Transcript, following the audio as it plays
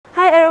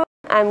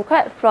I'm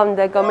Quat from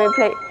the Gourmet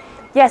Plate.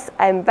 Yes,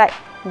 I'm back.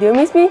 Do you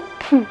miss me?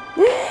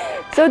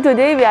 So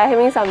today we are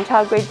having some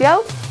Char Kway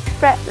Teow,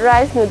 fried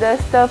rice noodles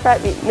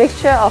stir-fried with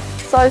mixture of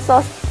soy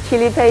sauce,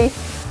 chili paste,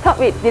 topped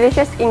with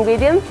delicious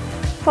ingredients,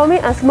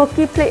 forming a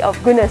smoky plate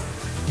of goodness.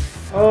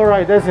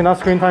 Alright, that's enough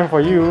screen time for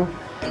you.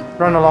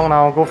 Run along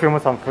now, go film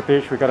some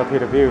footage, we gotta pay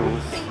the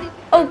bills.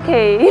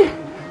 Okay.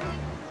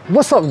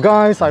 What's up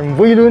guys, I'm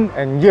Wei Lun,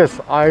 and yes,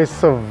 I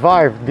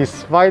survived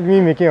despite me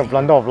making a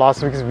blunder of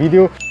last week's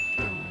video.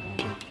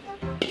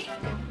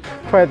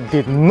 Quat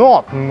did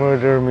not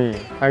murder me.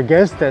 I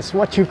guess that's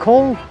what you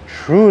call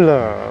true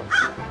love.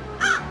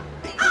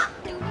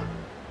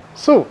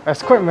 So,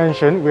 as Quat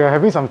mentioned, we are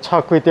having some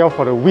Char Kway Teow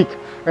for the week.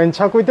 And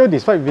Char Kway Teow,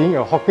 despite being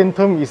a Hokkien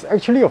term, is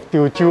actually of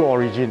Teochew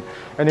origin.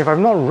 And if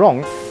I'm not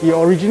wrong, it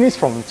originates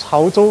from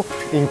Chaozhou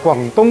in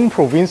Guangdong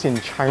province in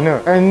China.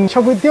 And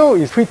Char Kway Teow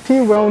is pretty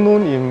well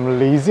known in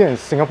Malaysia and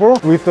Singapore,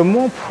 with the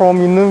more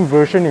prominent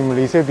version in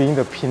Malaysia being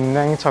the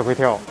Penang Char Kway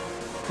Teow.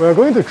 We're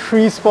going to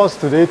 3 spots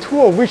today,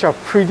 2 of which are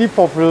pretty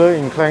popular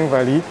in Klang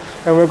Valley.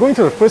 And we're going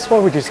to the first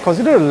spot, which is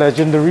considered a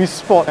legendary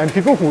spot, and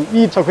people who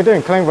eat Char Kway Teow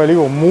in Klang Valley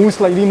will most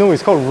likely know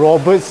it's called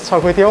Robert's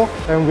Char Kway Teow.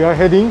 And we are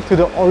heading to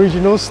the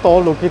original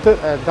store located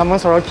at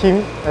Damansara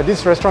Kim at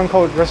this restaurant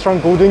called Restoran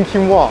Golden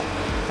Kimwah.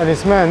 And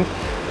it's manned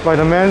by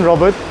the man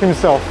Robert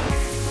himself.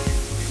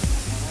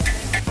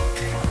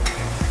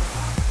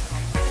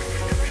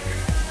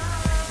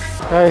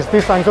 Guys,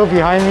 this uncle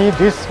behind me,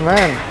 this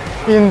man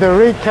in the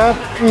red cap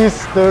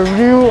is the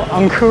real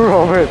Uncle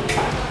Robert.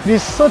 It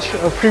is such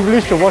a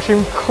privilege to watch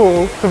him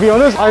cook. To be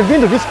honest, I've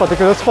been to this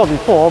particular spot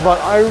before, but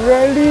I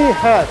rarely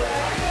had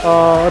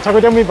a Char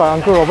Kway Teow made by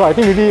Uncle Robert. I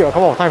think maybe a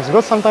couple of times,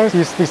 because sometimes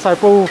his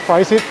disciple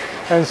fries it.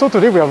 And so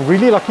today we are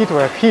really lucky to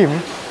have him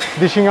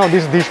dishing out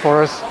this dish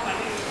for us.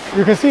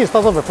 You can see it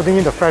starts off by putting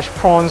in the fresh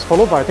prawns,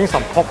 followed by I think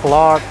some pork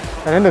lard,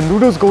 and then the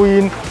noodles go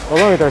in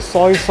along with the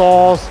soy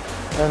sauce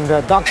and the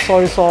dark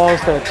soy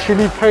sauce, the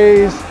chili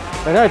paste,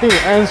 and then I think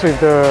it ends with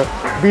the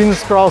bean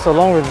sprouts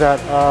along with that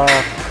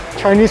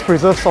Chinese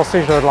preserved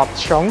sausage, the lap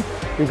cheong.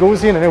 It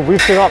goes in and then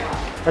whips it up,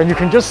 and you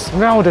can just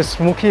smell the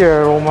smoky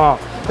aroma,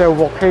 that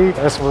wok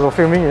as we were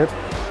filming it.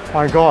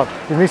 My god,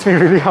 it makes me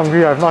really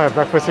hungry. I've not had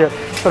breakfast yet,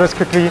 so let's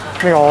quickly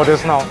make our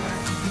orders now.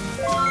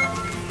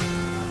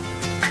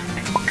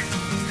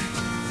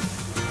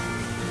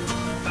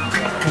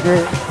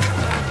 Okay.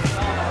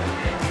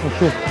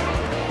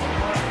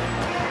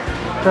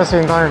 Just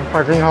in time,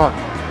 piping hot.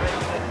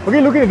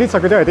 Okay, looking at this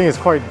Char Kway Teow, I think it's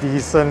quite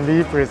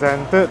decently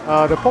presented.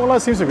 The pork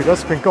lard seems to be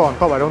just sprinkled on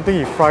top. I don't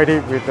think he fried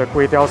it with the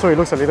kway teow, so it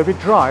looks a little bit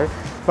dry.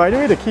 But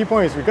anyway, the key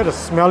point is we got to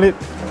smell it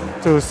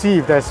to see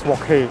if there's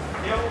wok.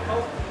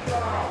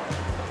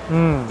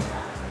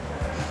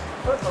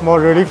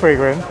 Moderately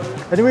fragrant.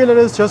 Anyway, let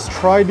us just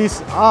try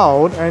this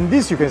out. And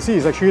this you can see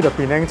is actually the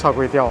Penang Char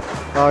Kway Teow.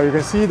 You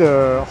can see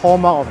the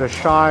hallmark of the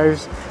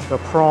chives, the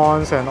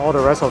prawns, and all the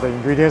rest of the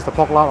ingredients, the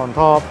pork lard on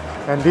top.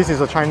 And this is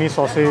a Chinese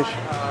sausage.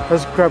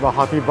 Let's grab a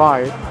hearty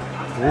bite.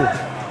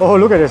 Ooh. Oh,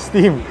 look at the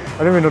steam. I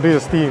didn't even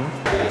notice the steam.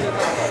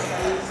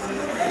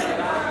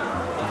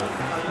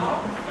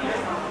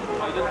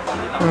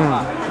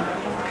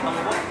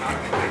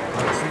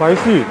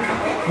 Spicy.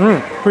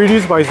 Pretty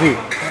spicy.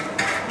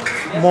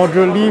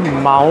 Moderately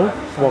mild.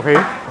 Okay.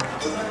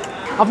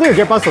 After you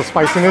get past the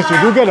spiciness, you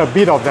do get a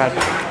bit of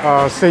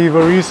that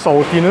savoury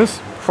saltiness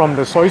from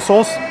the soy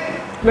sauce.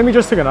 Let me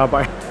just take another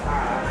bite.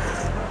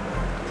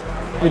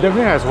 It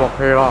definitely has wok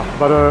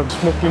but the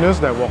smokiness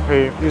that wok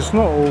is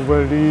not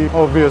overly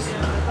obvious.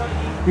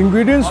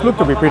 Ingredients look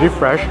to be pretty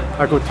fresh.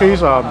 I could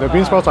taste the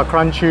bean sprouts are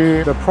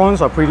crunchy, the prawns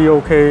are pretty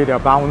okay, they're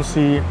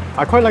bouncy.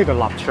 I quite like the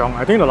lap cheong.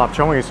 I think the lap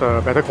cheong is a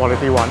better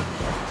quality one.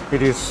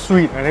 It is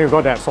sweet, and then you've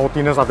got that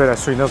saltiness after that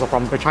sweetness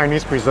from the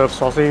Chinese preserved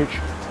sausage.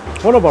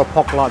 What about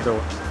pork lard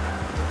though?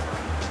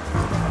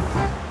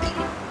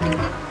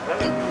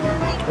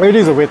 It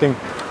is a weird thing.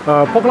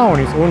 Pork lard on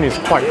its own is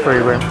quite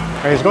fragrant,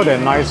 and it's got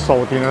that nice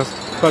saltiness.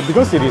 But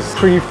because it is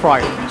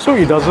pre-fried, so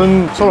it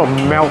doesn't sort of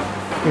melt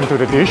into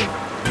the dish.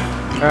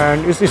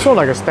 And it's sort of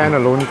like a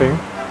standalone thing.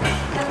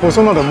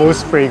 Also not the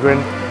most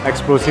fragrant,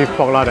 explosive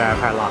pork lard that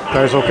I've had,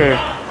 but it's okay.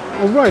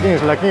 Overall, I think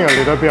it's lacking a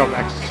little bit of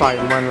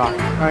excitement,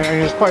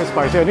 and it's quite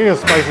spicy. I think the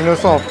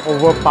spiciness sort of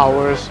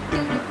overpowers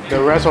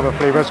the rest of the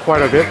flavors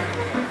quite a bit.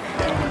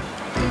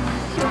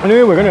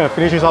 Anyway, we're going to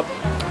finish this up,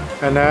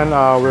 and then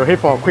we'll head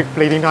for a quick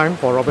plating time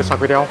for Robert's Char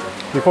Kway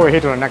Teow before we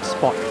head to the next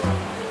spot.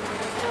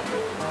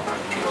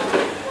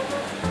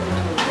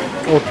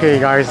 Okay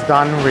guys,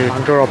 done with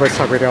Uncle Robert's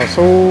Char Kway Teow.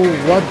 So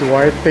what do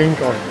I think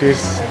of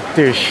this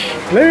dish?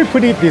 Let me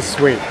put it this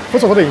way.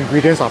 First of all, the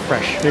ingredients are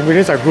fresh. The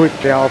ingredients are good.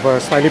 They are of a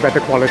slightly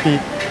better quality.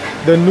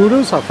 The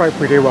noodles are fried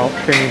pretty well.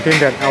 Can maintain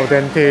that al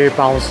dente,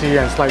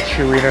 bouncy and slight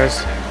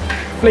chewiness.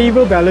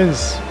 Flavor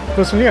balance.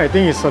 Personally, I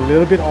think it's a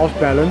little bit off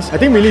balance. I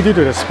think mainly due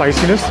to the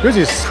spiciness, because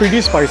it's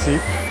pretty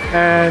spicy.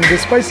 And the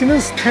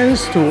spiciness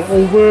tends to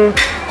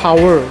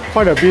overpower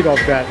quite a bit of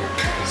that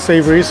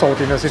savoury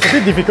saltiness. It's a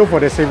bit difficult for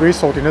the savoury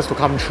saltiness to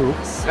come through.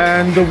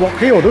 And the wok,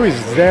 although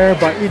it's there,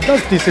 but it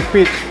does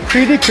dissipate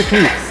pretty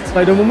quickly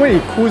like the moment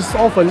it cools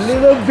off a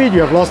little bit,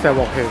 you have lost that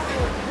wok head.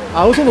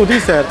 I also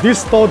noticed that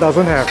this store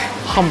doesn't have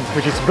hum,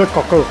 which is blood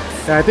cockle.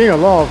 And I think a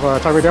lot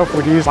of Char Kway Teow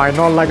foodies might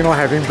not like not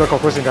having blood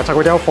cockles in their Char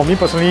Kway Teow. For me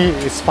personally,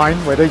 it's fine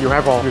whether you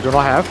have or you do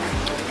not have.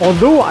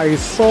 Although I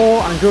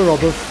saw Uncle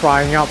Robert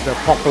frying up the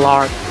pork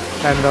lard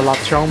and the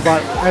lapchong,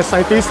 but as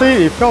I tasted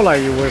it, it felt like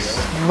it was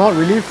not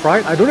really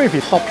fried. I don't know if he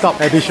topped up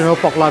additional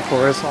pork lard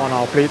for us on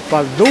our plate,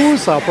 but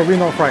those are probably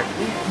not fried.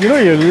 You know,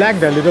 you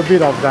lack a little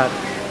bit of that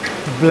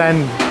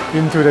blend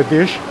into the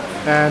dish,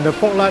 and the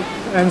pork lard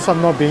ends up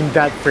not being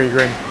that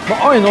fragrant. But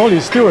all in all,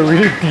 it's still a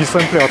really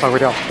decent plate of Char Kway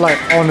Teow. Like,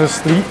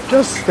 honestly,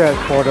 just that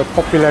for the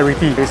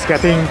popularity it's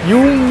getting, you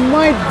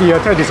might be a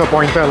tad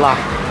disappointed lah.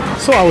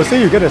 So I would say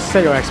you got to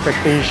set your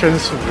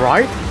expectations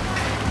right.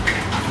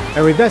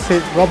 And with that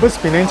said, Robert's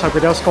Penang Char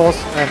Kway Teow scores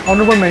an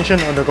honourable mention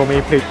on the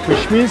gourmet plate,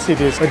 which means it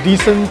is a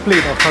decent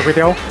plate of Char Kway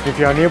Teow. If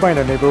you are nearby in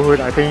the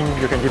neighbourhood, I think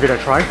you can give it a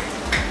try.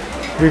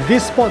 With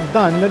this spot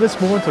done, let us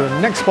move on to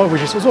the next spot,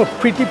 which is also a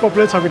pretty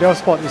popular Char Kway Teow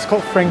spot. It's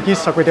called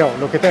Frankie's Char Kway Teow,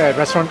 located at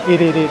restaurant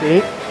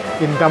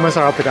 8888 in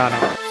Damansara, Penang.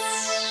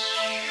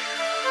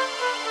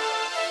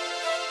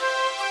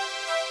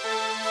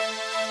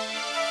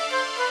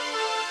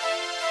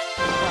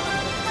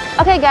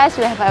 Okay guys,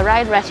 we have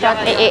arrived at restaurant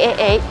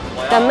 8888.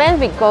 The man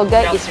with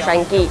Gourmet is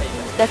Frankie.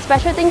 The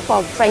special thing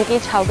for Frankie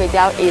Char Kway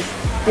Teow is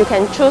you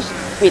can choose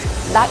with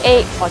duck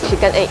egg or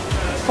chicken egg.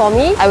 For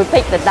me, I will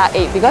pick the duck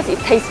egg because it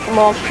tastes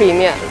more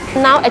creamier.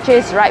 Now actually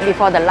it's right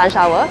before the lunch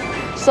hour,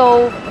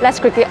 so let's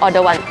quickly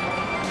order one.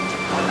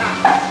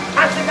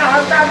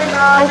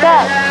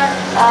 Uncle,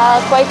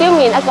 quay tiếu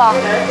miền一個，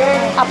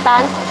鴨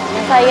蛋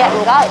細嘅，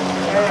唔該。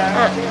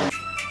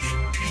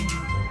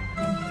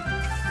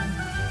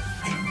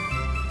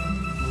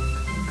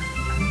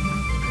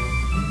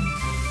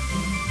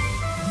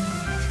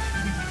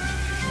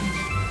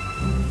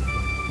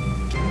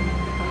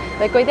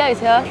The kway teow is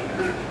here.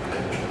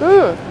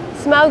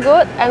 Smell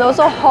good and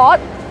also hot.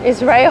 It's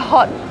very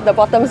hot, the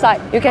bottom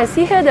side. You can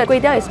see here the kway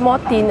teow is more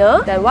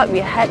thinner than what we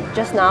had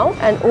just now.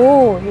 And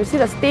oh, you see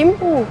the steam?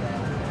 Ooh.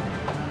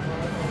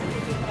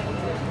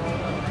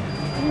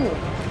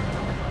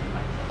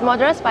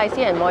 Moderate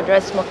spicy and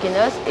moderate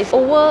smokiness is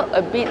over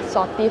a bit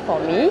salty for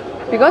me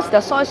because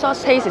the soy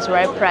sauce taste is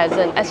very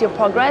present. As you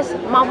progress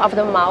mouth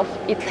after mouth,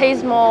 it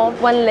tastes more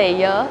one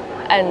layer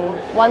and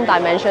one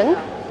dimension,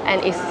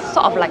 and it's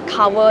sort of like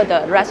cover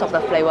the rest of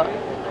the flavor.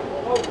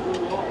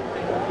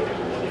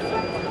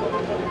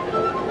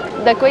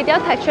 The kway teow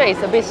texture is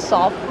a bit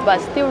soft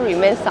but still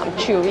remains some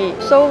chewy.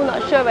 So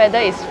not sure whether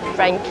it's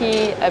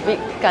Frankie a bit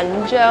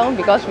ganjang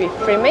because we're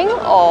filming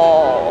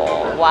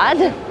or what.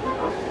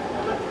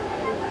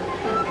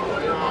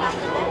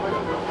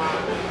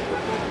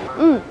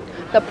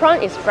 The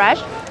prawn is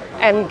fresh,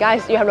 and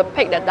guys, you have to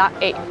pick the duck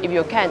egg if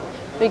you can,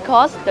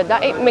 because the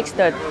duck egg makes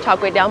the char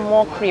kway teow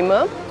more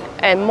creamer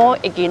and more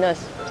egginess.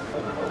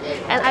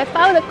 And I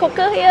found the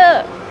cooker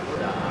here.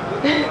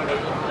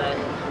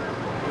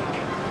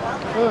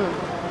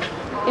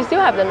 You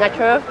still have the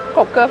natural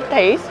cooker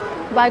taste,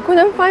 but I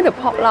couldn't find the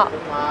pork lard.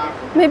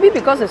 Maybe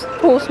because it's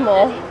too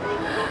small.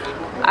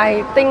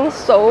 I think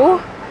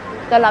so.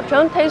 The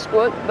lapchong tastes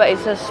good, but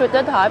it's a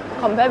sweeter type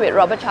compared with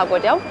Robert Char Kway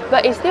Teow.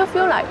 But it still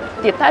feels like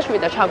detached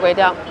with the Char Kway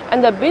Teow.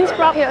 And the bean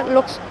sprout here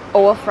looks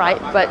over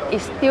fried, but it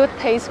still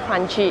tastes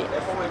crunchy.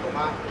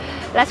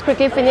 Let's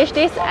quickly finish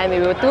this and we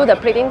will do the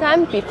plating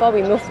time before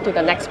we move to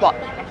the next spot.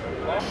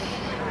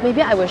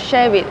 Maybe I will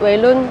share with Wei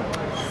Lun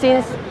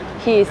since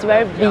he is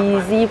very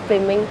busy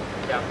filming.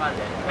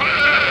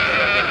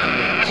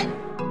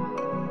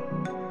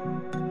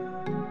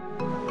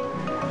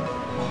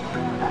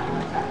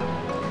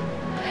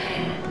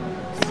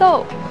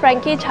 So,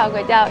 Frankie Char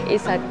Kway Teow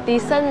is a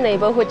decent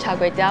neighborhood Char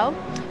Kway Teow.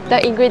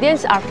 The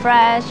ingredients are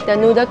fresh, the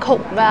noodle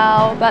cooked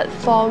well, but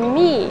for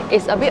me,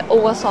 it's a bit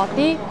over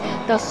salty.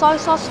 The soy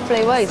sauce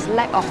flavor is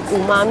lack of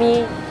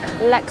umami,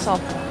 lack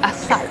of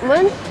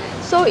excitement.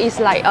 So it's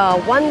like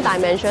one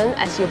dimension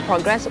as you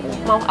progress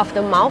mouth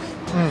after mouth.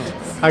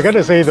 I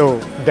gotta say though,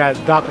 that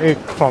duck egg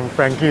from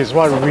Frankie is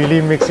what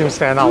really makes him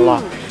stand out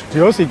lah.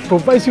 Because it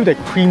provides you that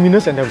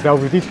creaminess and the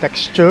velvety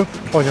texture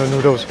on your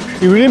noodles.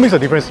 It really makes a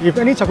difference. If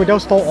any Char Kway Teow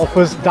store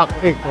offers duck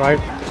egg, right,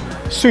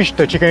 switch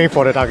the chicken egg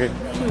for the duck egg.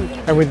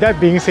 And with that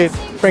being said,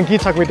 Frankie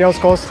Char Kway Teow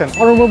scores an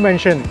honourable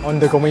mention on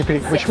the gourmet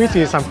plate, which means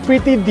it is some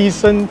pretty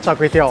decent Char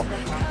Kway Teow.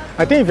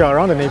 I think if you're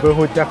around the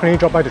neighbourhood, definitely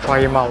drop by to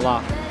try him out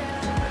lah.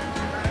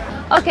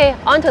 Okay,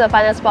 on to the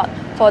final spot.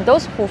 For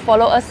those who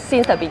follow us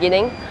since the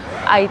beginning,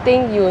 I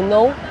think you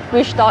know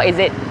which store is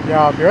it.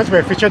 Yeah, because we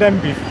have featured them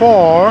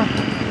before.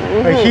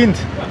 A hint,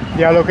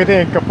 they are located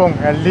in Kapong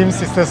at Lim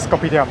Sisters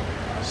Restaurant.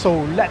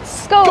 So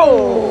let's go!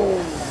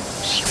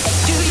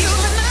 Do you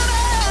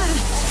remember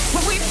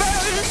when we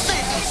first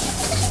met?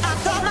 I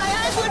thought my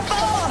eyes would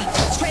fall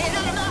straight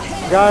out of my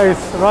head. Guys,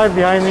 right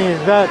behind me,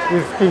 that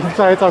is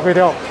inside Char Kway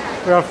Teow.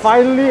 We are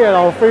finally at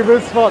our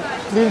favourite spot,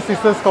 Lim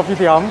Sisters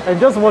Restaurant. And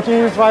just watching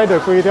you try the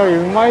kway teow, it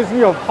reminds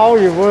me of how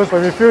it was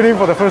when we filmed him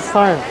for the first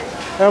time.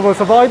 It was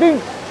about, I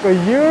think, a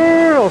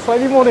year or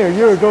slightly more than a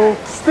year ago.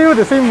 Still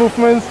the same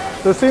movements,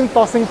 the same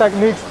tossing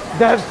techniques,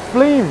 that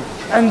flame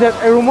and that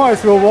aroma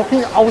as we were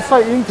walking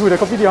outside into the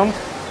kopitiam.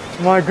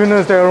 My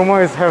goodness, the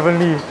aroma is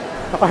heavenly.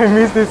 I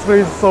miss this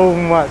place so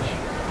much.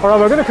 Alright,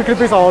 we're going to quickly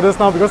place our orders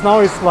now because now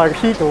it's like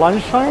peak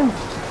lunchtime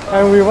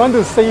and we want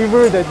to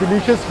savor that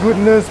delicious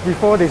goodness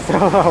before they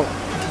sell out.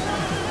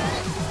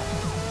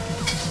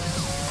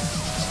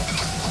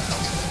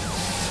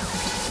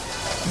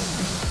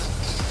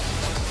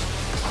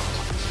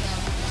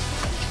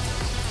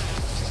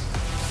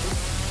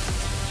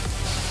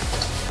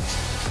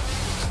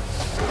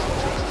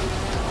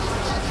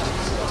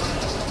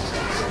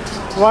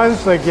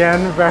 Once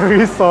again,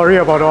 very sorry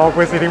about the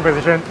awkward seating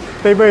position.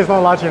 Table is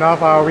not large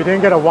enough, we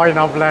didn't get a wide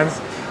enough lens,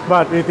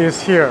 but it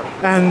is here.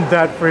 And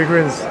that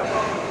fragrance.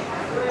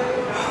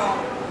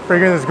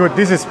 Fragrance is good.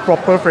 This is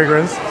proper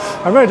fragrance.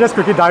 I'm going to just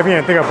quickly dive in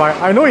and take a bite.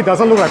 I know it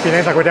doesn't look like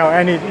Penang Char Kway Teow,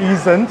 and it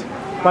isn't,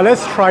 but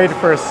let's try it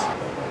first.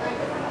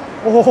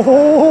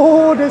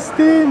 Oh, the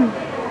steam!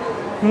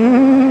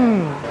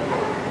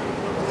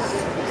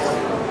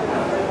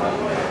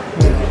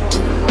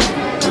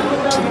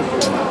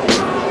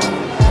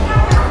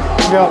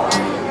 Yeah.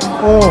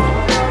 Oh.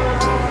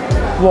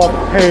 WOK.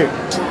 Hey.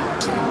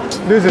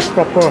 This is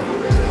proper.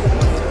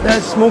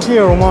 That smoky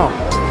aroma.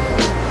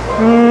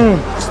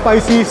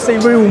 Spicy,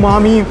 savory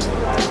umami.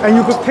 And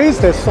you could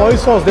taste that soy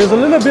sauce. There's a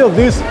little bit of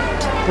this,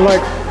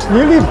 like,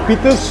 nearly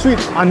bittersweet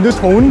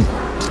undertone.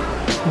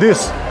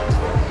 This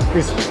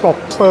is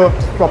proper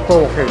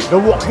WOK. The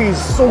WOK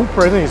is so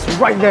present. It's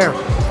right there.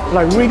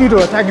 Like, ready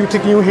to attack you,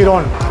 taking you head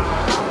on.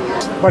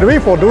 By the way,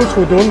 for those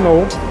who don't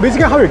know,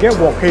 basically how you get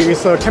WOK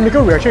is a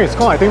chemical reaction. It's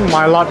called, I think,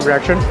 Maillard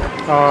reaction,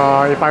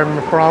 if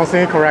I'm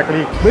pronouncing it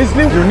correctly.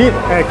 Basically, you need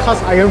a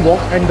cast iron wok,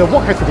 and the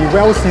wok has to be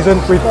well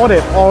seasoned with all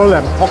that oil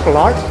and pork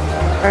lard,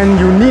 and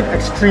you need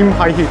extreme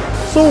high heat.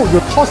 So you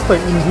toss the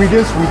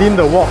ingredients within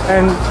the wok,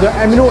 and the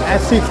amino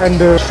acids and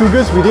the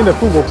sugars within the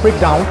food will break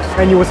down,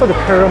 and you will start to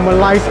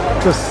caramelize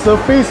the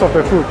surface of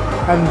the food.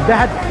 And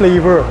that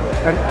flavor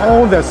and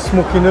all that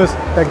smokiness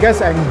that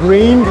gets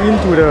ingrained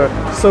into the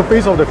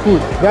surface of the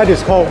food, that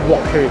is called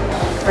WOK.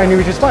 And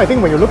which is why I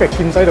think when you look at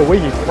Kinsai, the way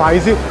he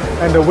fries it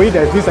and the way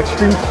there's this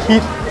extreme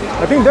heat,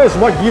 I think that is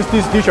what gives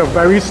this dish a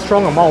very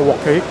strong amount of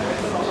WOK.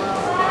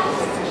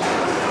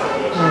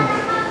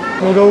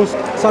 Noodles,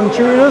 some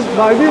chewiness,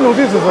 but I did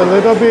notice it's a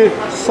little bit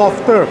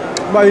softer,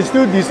 but it's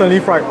still decently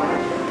fried.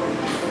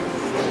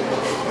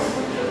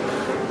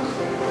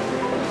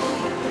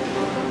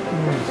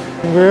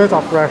 Ingredients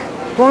are fresh.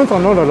 Prawns are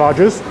not the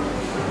largest,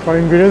 but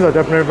ingredients are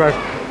definitely fresh.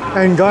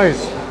 And guys,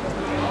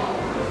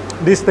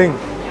 this thing,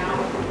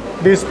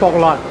 this pork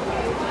lard,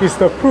 is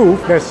the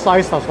proof that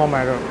size does not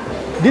matter.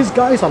 These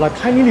guys are like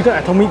tiny little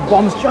atomic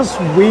bombs just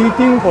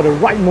waiting for the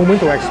right moment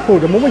to explode.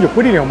 The moment you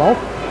put it in your mouth,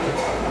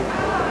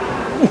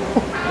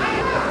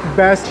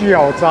 best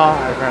饺子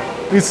I've had.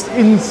 It's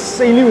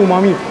insanely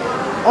umami.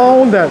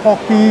 All that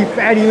porky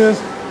fattiness,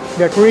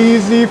 that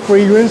crazy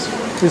fragrance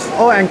is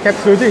all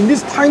encapsulated in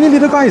these tiny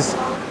little guys.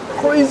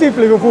 Crazy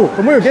flavorful.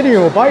 The moment you get it in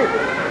your bite,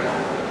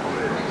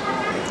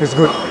 it's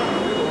good.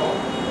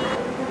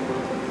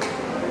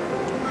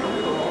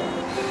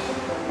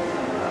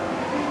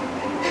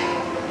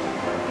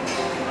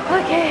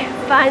 Okay,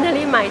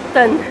 finally my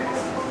turn.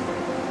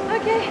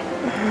 Okay.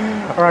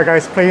 Alright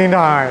guys, playing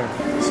time.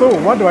 So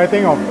what do I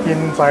think of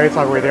Kinsai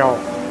Char Kway Teow?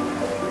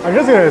 I'm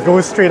just going to go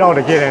straight out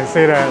the gate and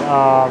say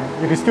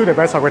that it is still the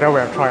best Char Kway Teow we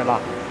have tried.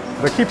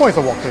 The key point is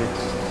the WOK.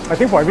 I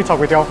think for every Char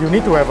Kway Teow, you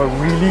need to have a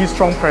really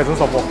strong presence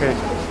of WOK.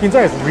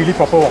 Kinsai is really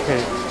proper WOK.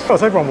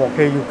 Aside from WOK,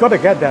 you've got to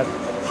get that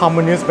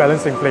harmonious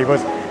balance in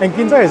flavors. And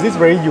Kinsai has this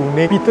very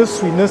unique bitter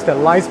sweetness that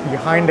lies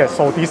behind that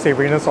salty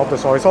savouriness of the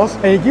soy sauce,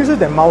 and it gives it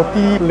that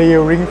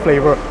multi-layering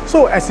flavour.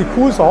 So as it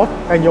cools off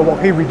and your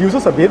WOK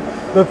reduces a bit,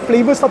 the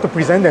flavours start to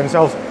present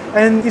themselves,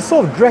 and it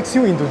sort of drags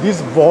you into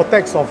this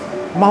vortex of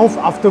mouth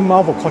after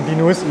mouth of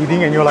continuous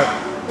eating, and you're like,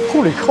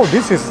 holy cow,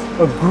 this is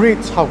a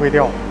great Char Kway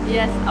Teow.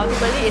 Yes,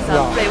 ultimately it's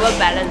a flavour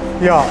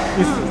balance.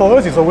 Yeah, for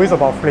us it's always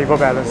about flavour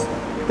balance.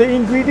 The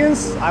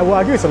ingredients, I would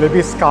argue, it's a little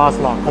bit scarce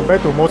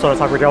compared to most of the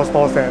Char Kway Teow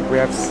stores that we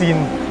have seen.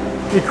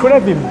 It could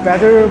have been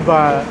better,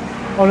 but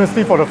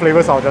honestly for the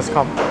flavours I'll just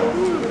come.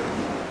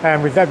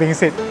 And with that being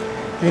said,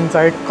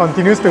 Kinsai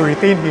continues to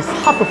retain his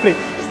half a plate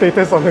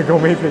status on the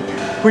gourmet plate,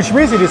 which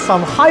means it is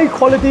some high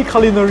quality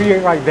culinary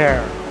right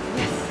there.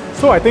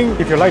 So I think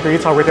if you like to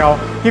eat Char Kway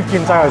Teow, give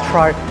Kinsai a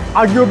try.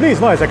 Arguably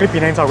it's not exactly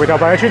Penang Char Kway Teow,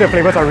 but actually the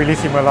flavours are really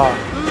similar.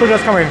 So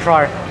just come and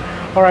try.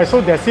 Alright,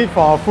 so that's it for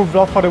our food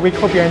vlog for the week.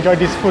 Hope you enjoyed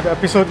this food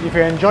episode. If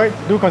you enjoyed,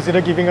 do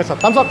consider giving us a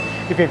thumbs up.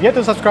 If you have yet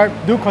to subscribe,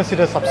 do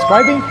consider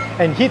subscribing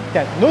and hit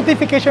that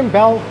notification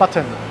bell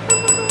button.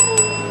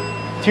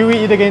 Till we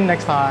eat again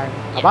next time.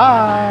 Bye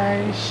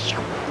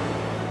bye!